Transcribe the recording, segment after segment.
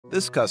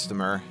This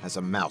customer has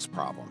a mouse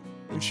problem,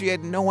 and she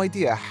had no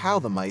idea how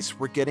the mice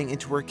were getting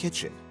into her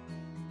kitchen.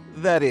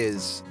 That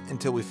is,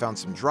 until we found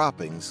some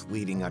droppings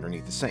leading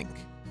underneath the sink.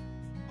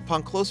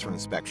 Upon closer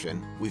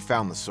inspection, we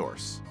found the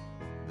source.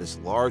 This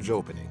large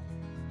opening.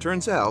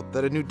 Turns out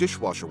that a new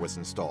dishwasher was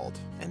installed,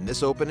 and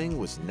this opening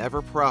was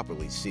never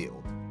properly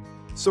sealed.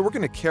 So we're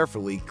going to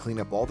carefully clean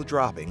up all the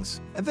droppings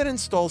and then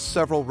install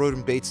several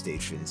rodent bait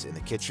stations in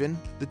the kitchen,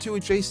 the two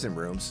adjacent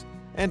rooms,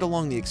 and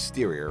along the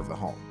exterior of the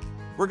home.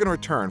 We're going to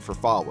return for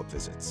follow-up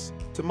visits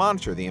to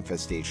monitor the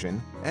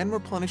infestation and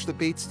replenish the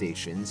bait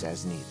stations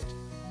as needed.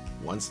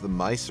 Once the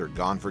mice are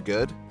gone for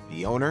good,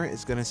 the owner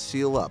is going to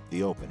seal up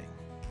the opening.